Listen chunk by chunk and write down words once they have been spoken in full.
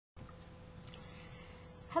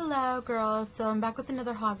Hello girls, so I'm back with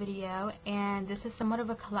another haul video, and this is somewhat of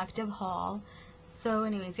a collective haul. So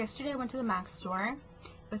anyways, yesterday I went to the MAC store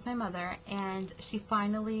with my mother, and she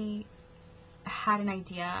finally had an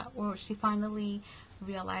idea, or she finally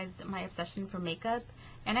realized my obsession for makeup.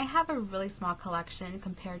 And I have a really small collection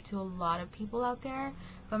compared to a lot of people out there,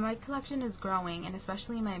 but my collection is growing, and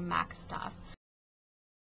especially my MAC stuff.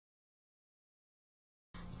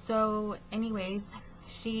 So anyways,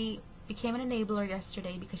 she became an enabler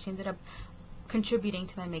yesterday because she ended up contributing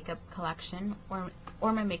to my makeup collection or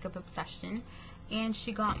my makeup obsession, and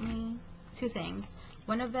she got me two things.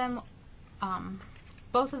 One of them,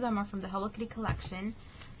 both of them are from the Hello Kitty collection.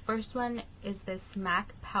 First one is this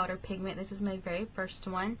MAC powder pigment. This is my very first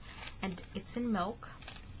one, and it's in milk.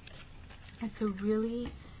 It's a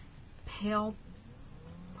really pale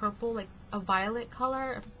purple, like a violet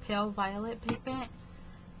color, a pale violet pigment.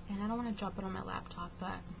 And I don't want to drop it on my laptop,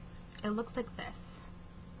 but it looks like this.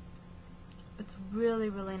 It's really,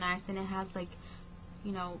 really nice, and it has, like,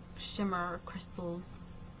 you know, shimmer crystals,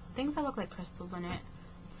 things that look like crystals in it.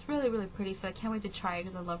 It's really, really pretty, so I can't wait to try it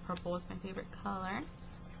because I love purple. It's my favorite color.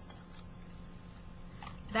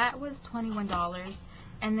 That was $21,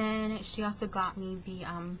 and then she also got me the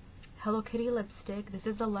Hello Kitty lipstick. This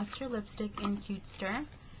is a Luster lipstick in Cutester,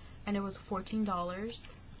 and it was $14.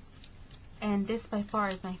 And this by far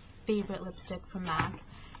is my favorite lipstick from MAC.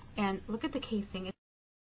 And look at the casing.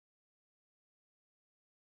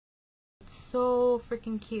 It's so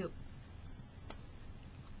freaking cute.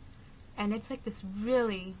 And it's like this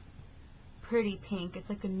really pretty pink. It's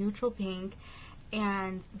like a neutral pink.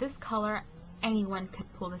 And this color, anyone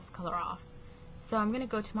could pull this color off. So I'm going to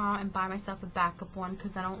go tomorrow and buy myself a backup one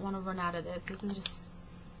because I don't want to run out of this. This is just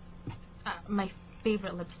my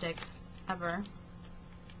favorite lipstick ever.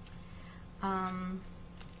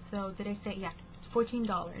 So did I say, yeah, it's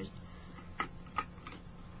 $14.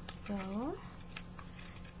 So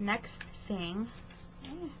next thing,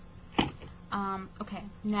 okay,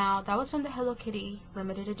 now that was from the Hello Kitty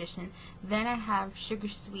limited edition. Then I have Sugar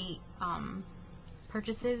Sweet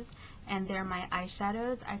purchases, and they're my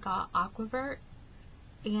eyeshadows. I got Aquavert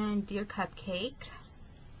and Dear Cupcake,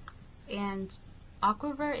 and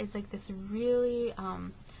Aquavert is like this really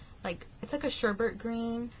like, it's like a sherbet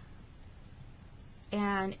green,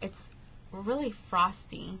 and it's really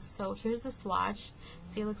frosty. So here's the swatch.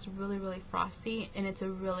 See, it looks really, really frosty, and it's a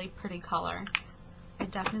really pretty color. I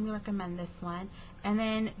definitely recommend this one. And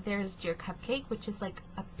then there's Dear Cupcake, which is like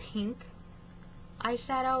a pink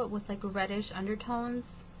eyeshadow with like reddish undertones.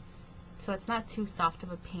 So it's not too soft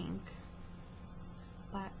of a pink.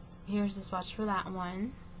 But here's the swatch for that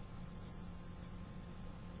one.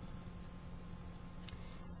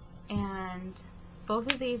 And both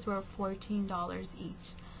of these were $14 each.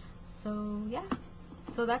 So yeah,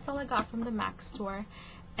 so that's all I got from the MAC store.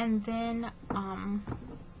 And then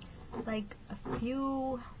like a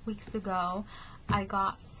few weeks ago, I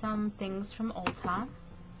got some things from Ulta.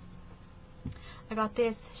 I got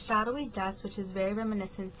this Shadowy Dust, which is very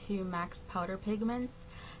reminiscent to MAC's powder pigments,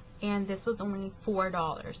 and this was only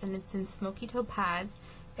 $4, and it's in Smoky Topaz.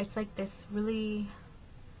 It's like this really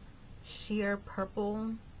sheer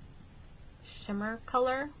purple shimmer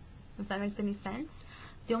color, if that makes any sense.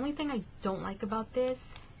 The only thing I don't like about this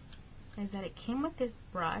is that it came with this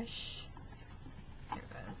brush. Here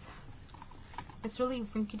it goes. It's really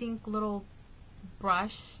rinky-dink little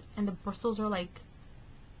brush, and the bristles are like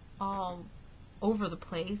all over the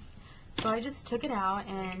place. So I just took it out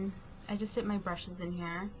and I just dipped my brushes in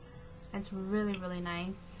here. It's really, really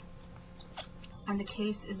nice, and the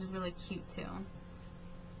case is really cute too.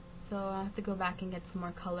 So I have to go back and get some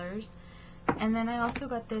more colors. And then I also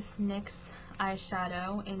got this NYX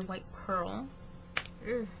eyeshadow in White Pearl.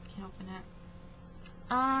 Ugh, can't open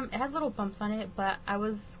it. It has little bumps on it, but I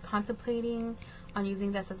was contemplating on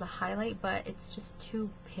using this as a highlight, but it's just too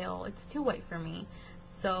pale. It's too white for me,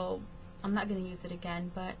 so I'm not going to use it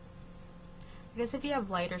again. But I guess if you have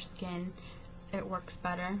lighter skin, it works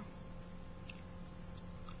better.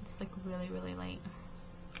 It's like really, really light.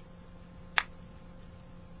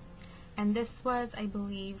 And this was, I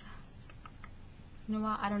believe, you know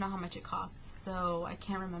what, I don't know how much it cost, so I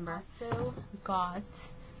can't remember. So got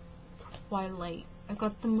Twilight. I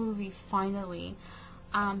got the movie finally.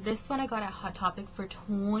 This one I got at Hot Topic for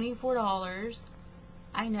 $24.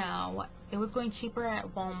 I know, it was going cheaper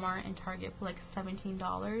at Walmart and Target for like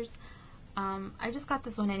 $17. I just got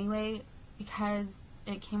this one anyway because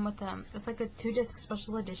it came with it's like a 2-disc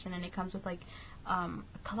special edition, and it comes with like a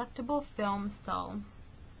collectible film, so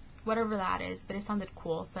whatever that is, but it sounded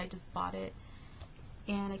cool, so I just bought it.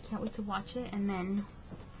 And I can't wait to watch it. And then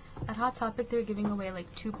at Hot Topic they're giving away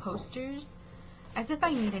like 2 posters, As if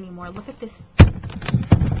I need any more. Look at this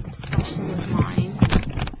obsession of mine.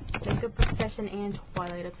 Makeup obsession and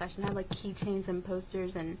Twilight obsession. I have like keychains and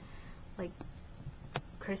posters and like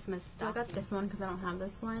Christmas stuff. So I got this one because I don't have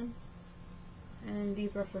this one. And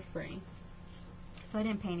these were for free. So I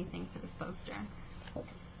didn't pay anything for this poster.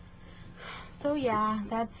 So yeah,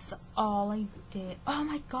 that's all I did. Oh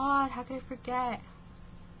my god, how could I forget?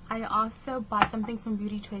 I also bought something from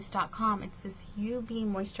beautychoice.com. It's this YuBe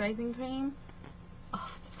moisturizing cream.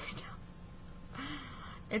 Oh, it's upside down.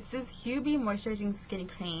 It's this YuBe moisturizing skin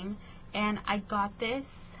cream, and I got this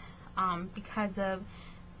because of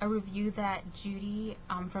a review that Judy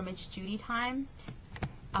from It's Judy Time.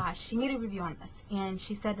 She made a review on this, and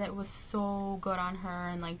she said that it was so good on her,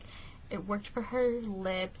 and like it worked for her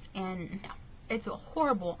lips, and it's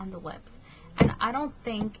horrible on the lips. And I don't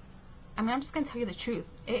think, I mean, I'm just gonna tell you the truth.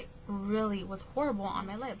 It really was horrible on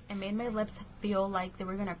my lips. It made my lips feel like they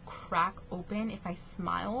were gonna crack open if I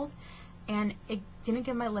smiled, and it didn't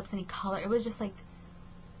give my lips any color. It was just like,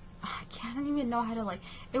 I can't even know how to like.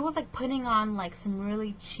 It was like putting on like some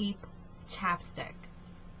really cheap chapstick.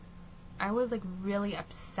 I was like really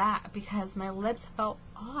upset because my lips felt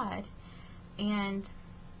odd, and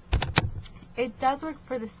it does work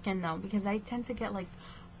for the skin though, because I tend to get like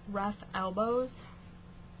rough elbows.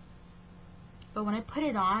 But when I put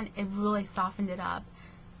it on, it really softened it up.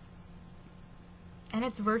 And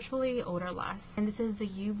it's virtually odorless. And this is the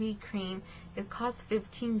YuBe cream. It costs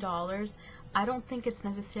 $15. I don't think it's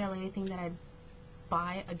necessarily anything that I'd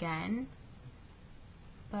buy again.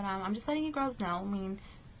 But I'm just letting you girls know. I mean,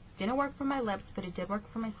 it didn't work for my lips, but it did work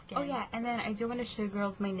for my skin. Oh yeah, and then I do want to show you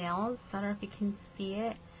girls my nails. I don't know if you can see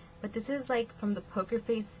it. But this is like from the Poker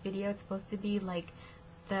Face video. It's supposed to be like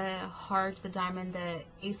the hearts, the diamond, the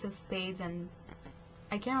ace of spades, and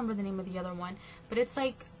I can't remember the name of the other one, but it's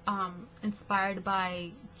like inspired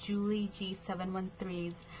by Julie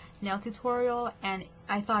G713's nail tutorial, and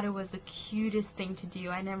I thought it was the cutest thing to do.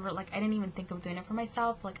 I didn't even think of doing it for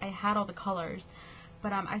myself. Like, I had all the colors,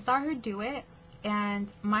 but I saw her do it, and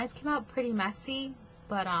mine came out pretty messy,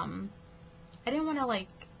 but I didn't want to like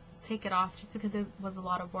take it off just because it was a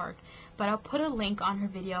lot of work. But I'll put a link on her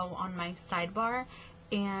video on my sidebar,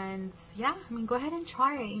 and yeah, I mean, go ahead and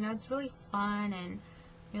try it. You know, it's really fun, and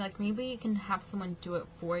like maybe you can have someone do it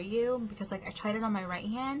for you, because like I tried it on my right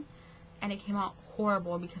hand and it came out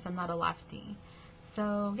horrible because I'm not a lefty.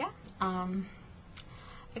 So yeah, I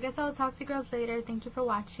guess I'll talk to you girls later. Thank you for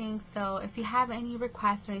watching. So if you have any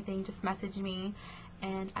requests or anything, just message me,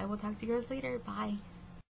 and I will talk to you girls later. Bye.